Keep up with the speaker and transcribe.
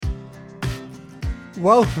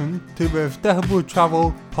Welcome to the Sustainable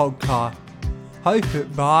Travel Podcast,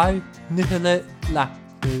 hosted by Nicolette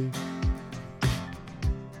Lasky.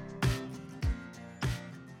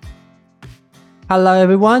 Hello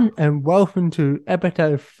everyone and welcome to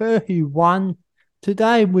episode 31.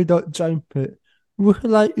 Today we got James Pitt. Would you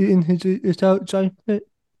like to introduce yourself, James Pitt?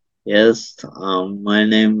 Yes, my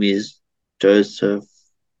name is Joseph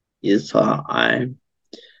Issa. I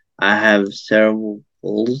have cerebral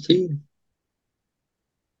palsy,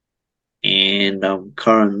 and I'm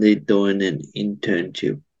currently doing an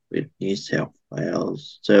internship with New South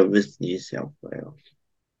Wales, Service New South Wales.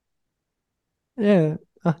 Yeah,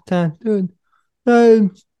 that sounds good.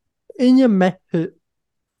 So, in your message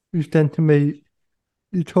you sent to me,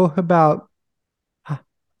 you talk about an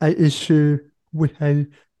issue with a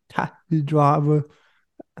taxi driver.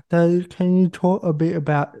 So, can you talk a bit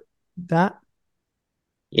about that?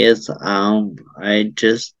 Yes, I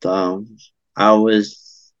was,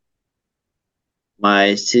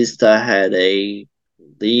 my sister had a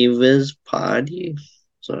leavers party,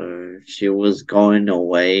 so she was going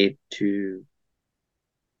away to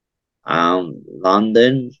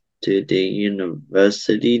London to the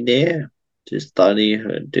university there to study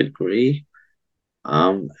her degree.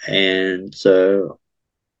 And so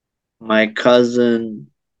my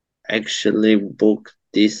cousin actually booked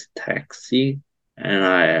this taxi, and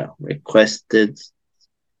I requested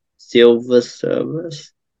silver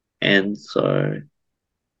service, and so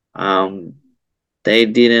um they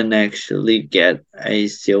didn't actually get a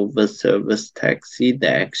silver service taxi. They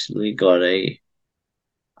actually got a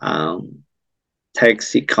um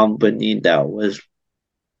taxi company that was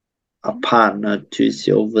a partner to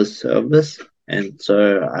Silver Service. And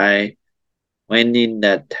so I went in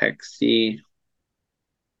that taxi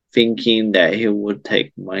thinking that he would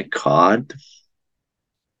take my card,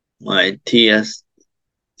 my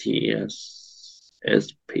TSSP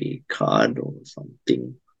card or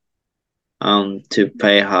something, to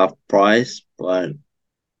pay half price. But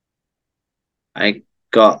I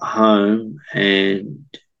got home and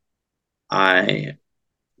I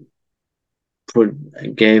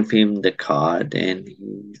gave him the card, and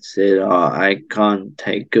he said, "Oh, I can't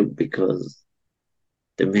take it because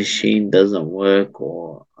the machine doesn't work,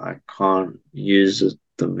 or I can't use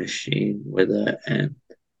the machine with it." And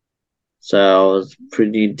so I was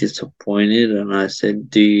pretty disappointed, and I said,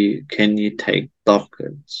 can you take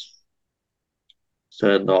dockets?"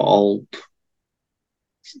 So the old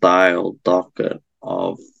style docket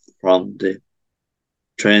from the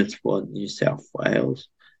Transport New South Wales,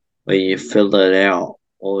 where you fill it out,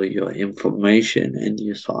 all your information, and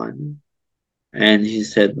you sign it. And he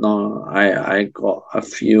said, "No, I got a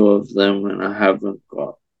few of them, and I haven't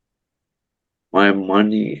got my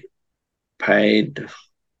money paid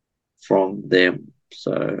from them.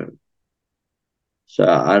 So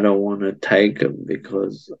I don't want to take them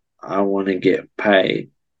because I want to get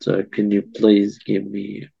paid. So can you please give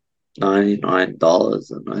me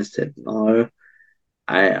 $99?" And I said, "No,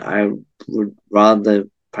 I would rather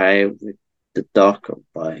pay with the docker."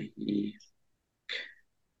 But he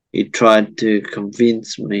tried to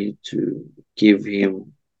convince me to give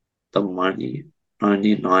him the money,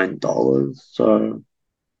 $99. So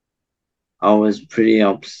I was pretty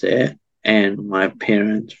upset, and my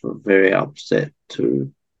parents were very upset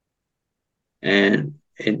too. And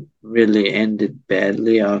it really ended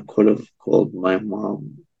badly. I could have called my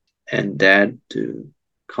mom and dad to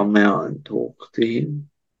come out and talk to him,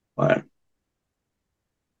 but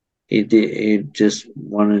he just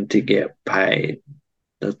wanted to get paid.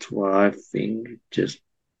 That's what I think. Just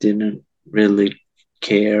didn't really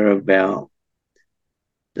care about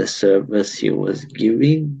the service he was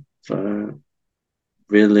giving. So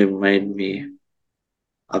really made me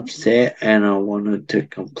upset, and I wanted to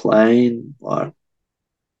complain, but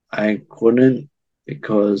I couldn't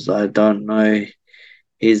because I don't know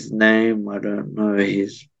his name. I don't know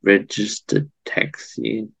his registered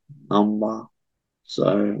taxi number.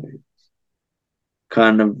 So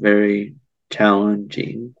kind of very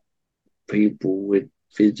challenging people with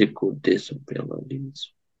physical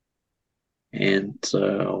disabilities. And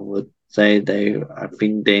so I would say I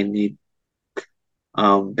think they need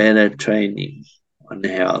better training on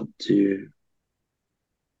how to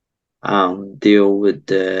deal with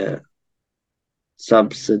the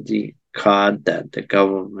subsidy card that the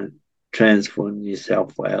government, Transport New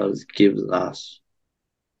South Wales, gives us.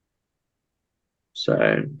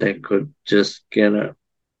 So they could just get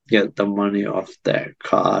the money off that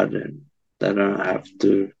card, and they don't have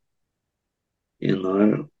to, you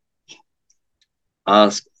know,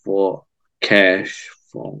 ask for cash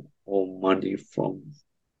from or money from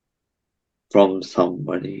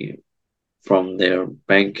somebody from their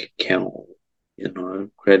bank account,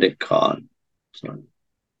 credit card. So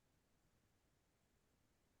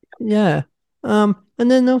Yeah. And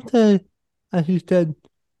then also, as you said,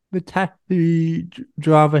 the taxi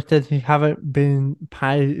driver says he haven't been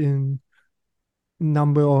paid in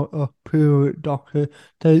number of period doctor.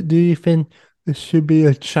 So do you think there should be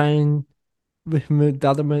a change within the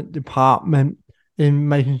government department in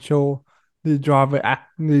making sure the driver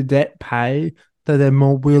actually get paid so they're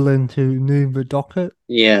more willing to move the docket?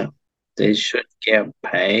 yeah, they should get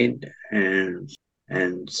paid and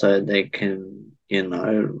so they can,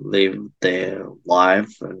 live their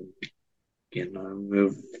life and,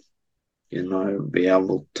 move, be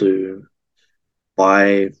able to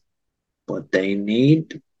buy what they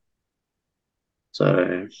need.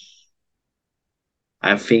 So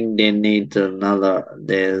I think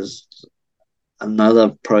there's another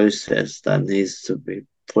process that needs to be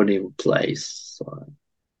put in place. So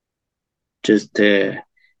just to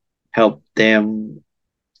help them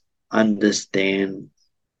understand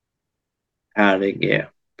how to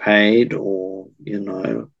get paid or,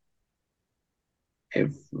 if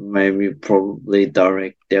maybe probably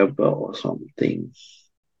direct debit or something.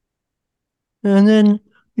 And then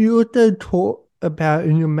you also talk about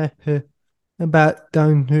in your method about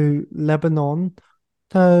going to Lebanon.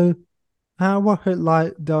 So how was it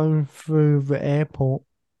like going through the airport?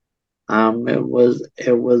 It was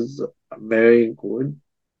very good.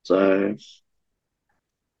 So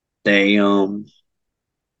they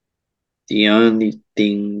the only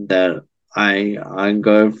thing that I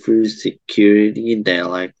go through security, they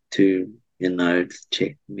like to,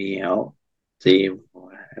 check me out, see if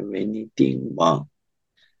I have anything, but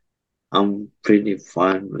I'm pretty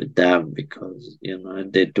fine with that because,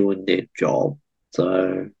 they're doing their job.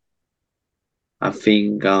 So I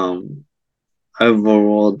think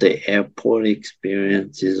overall the airport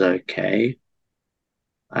experience is okay.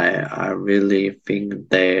 I really think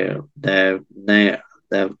they've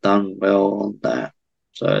done well on that.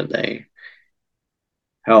 So they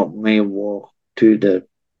helped me walk to the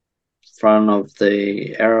front of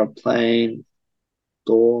the aeroplane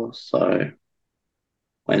door. So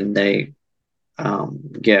when they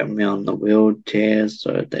get me on the wheelchair,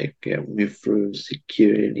 so they get me through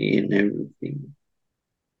security and everything.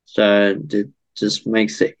 So it just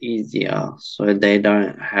makes it easier. So I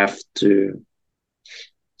don't have to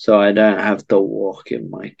walk in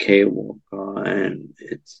my K walker and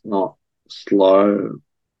it's not slow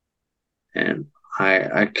and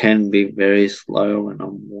I can be very slow when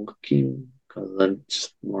I'm walking because I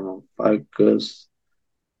just want to focus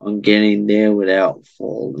on getting there without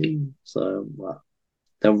falling. So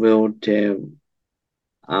the wheelchair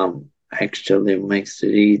actually makes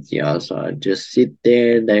it easier. So I just sit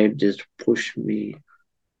there, they just push me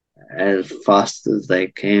as fast as they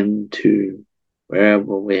can to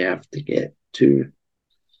wherever we have to get to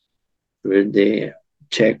through their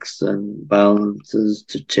checks and balances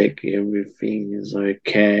to check everything is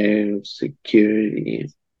okay,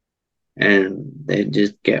 security, and they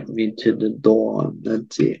just get me to the door and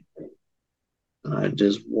that's it. I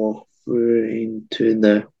just walk through into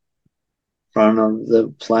the front of the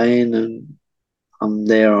plane and I'm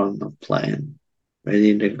there on the plane,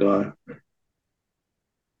 ready to go.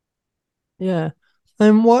 Yeah.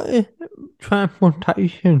 And what is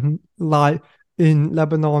transportation like in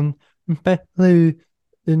Lebanon, especially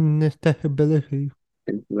in accessibility?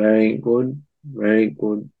 It's very good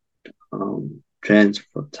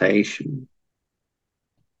transportation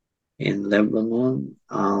in Lebanon.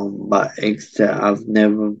 But except I've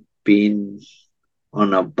never been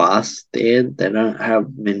on a bus there. They don't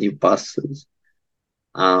have many buses.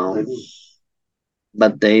 Um,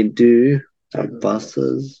 but they do have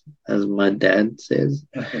buses, as my dad says.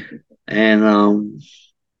 And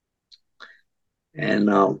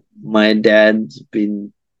my dad's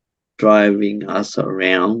been driving us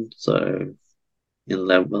around, so in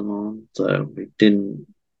Lebanon, so we didn't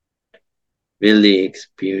really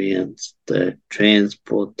experience the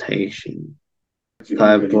transportation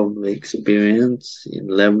type of experience in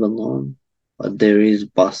Lebanon, but there is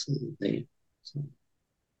buses there. So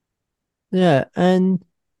Yeah, and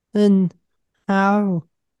how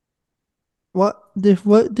what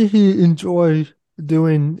did you enjoy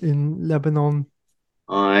doing in Lebanon?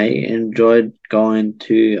 I enjoyed going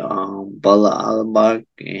to Bala Al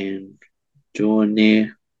and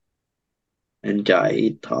Journey and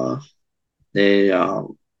Jaita. They are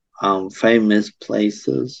famous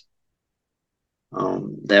places.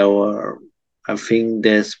 There were, I think,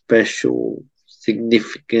 there's special,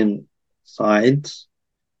 significant sites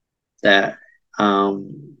that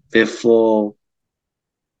before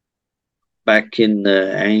back in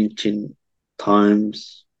the ancient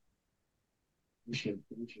times.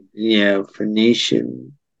 Yeah,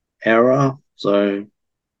 Phoenician era. So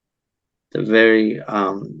the very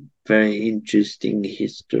interesting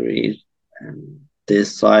history, and their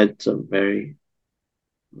sites are very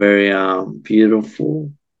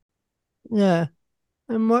beautiful. Yeah.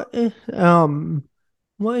 And what if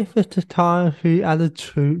it's a time he added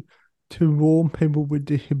to warn people with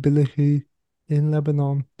disability in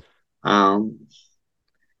Lebanon? Um,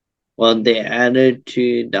 well, they added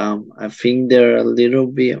to I think they're a little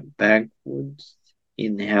bit backwards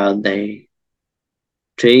in how they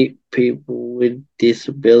treat people with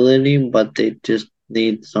disability, but they just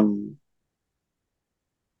need some.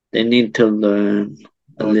 They need to learn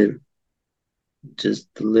a little, just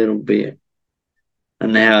a little bit,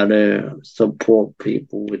 on how to support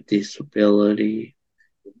people with disability.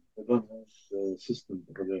 They don't have the system,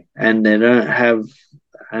 and they don't have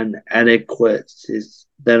an adequate system.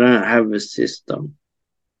 They don't have a system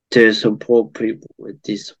to support people with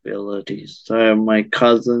disabilities. So my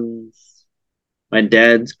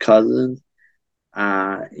dad's cousin,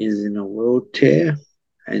 is in a wheelchair,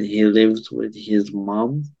 and he lives with his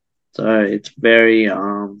mom. So it's very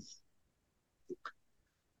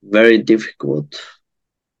difficult.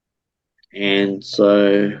 And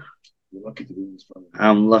so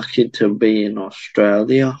I'm lucky to be in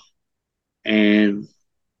Australia, and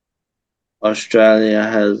Australia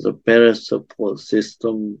has a better support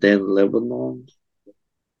system than Lebanon.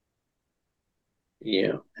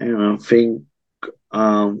 Yeah, and I think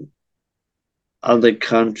um, other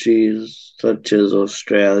countries such as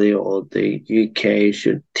Australia or the UK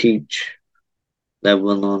should teach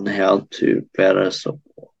Lebanon how to better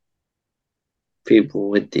support people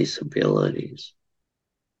with disabilities.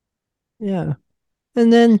 Yeah.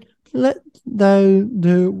 And then let's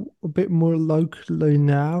do a bit more locally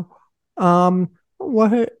now.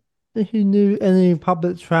 What if you knew any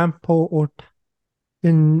public transport or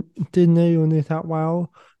in Sydney or New South Wales?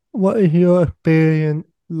 What is your experience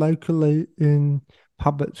locally in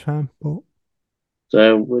public transport?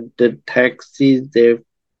 So with the taxis,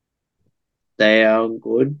 they are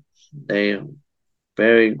good. They are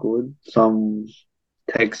very good. Some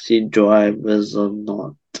taxi drivers are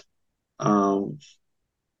not. Um,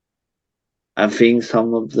 I think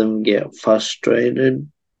some of them get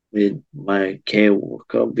frustrated with my care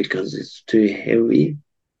worker because it's too heavy,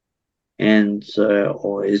 and so,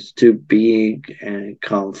 or it's too big and it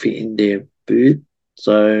can't fit in their boot.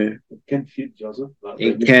 So it can fit, Joseph.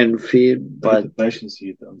 It can fit, but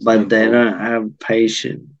they don't have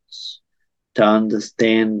patience to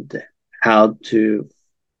understand how to,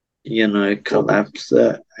 collapse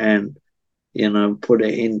it and, put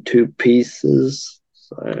it in two pieces.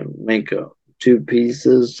 So make it two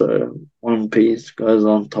pieces. So one piece goes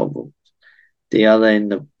on top of the other in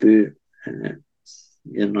the boot, and it's,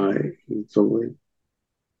 easily.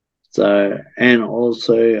 So, and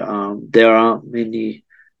also, there aren't many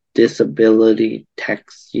disability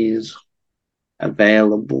taxis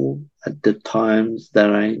available at the times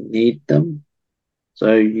that I need them.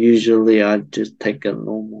 So usually I just take a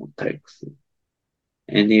normal taxi.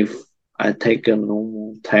 And if I take a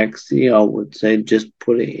normal taxi, I would say just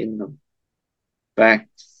put it in the back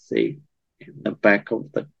seat, in the back of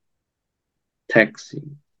the taxi,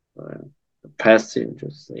 the passenger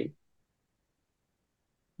seat.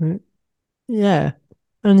 Yeah.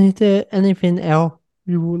 And is there anything else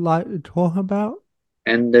you would like to talk about?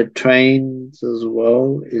 And the trains as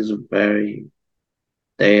well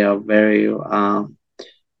they are very,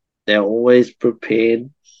 they're always prepared,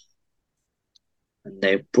 and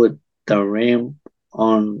they put the ramp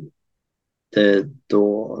on the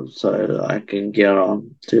door so I can get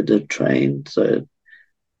on to the train. So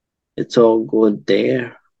it's all good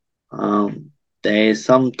there. They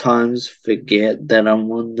sometimes forget that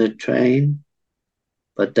I'm on the train,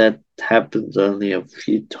 but that happens only a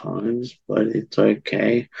few times, but it's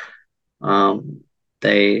okay. Um,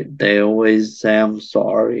 they always say, "I'm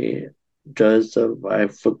sorry, Joseph, I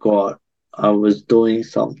forgot I was doing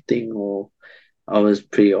something, or I was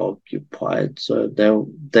preoccupied." So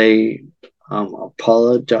they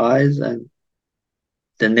apologize, and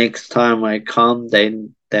the next time I come, they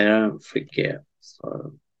don't forget.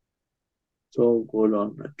 So it's all good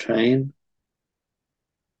on the train.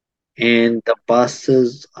 And the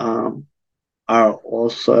buses are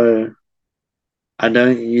also, I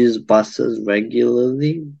don't use buses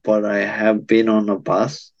regularly, but I have been on a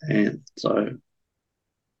bus, and so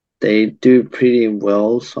they do pretty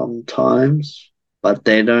well sometimes, but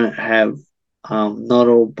they don't have, not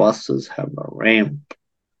all buses have a ramp.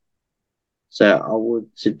 So I would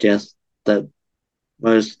suggest that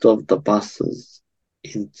most of the buses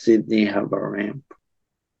in Sydney have a ramp.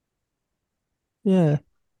 Yeah,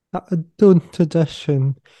 that's a good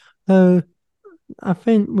suggestion. So I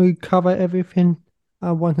think we covered everything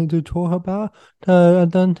I wanted to talk about. So I'm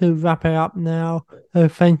going to wrap it up now. So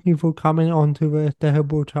thank you for coming on to the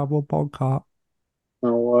Terrible Travel podcast.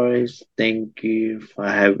 No worries. Thank you for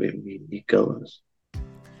having me, Nicholas.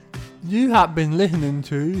 You have been listening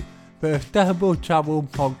to the Terrible Travel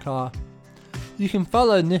podcast. You can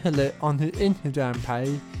follow Nicholas on his Instagram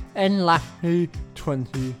page,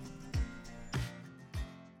 nlaku20.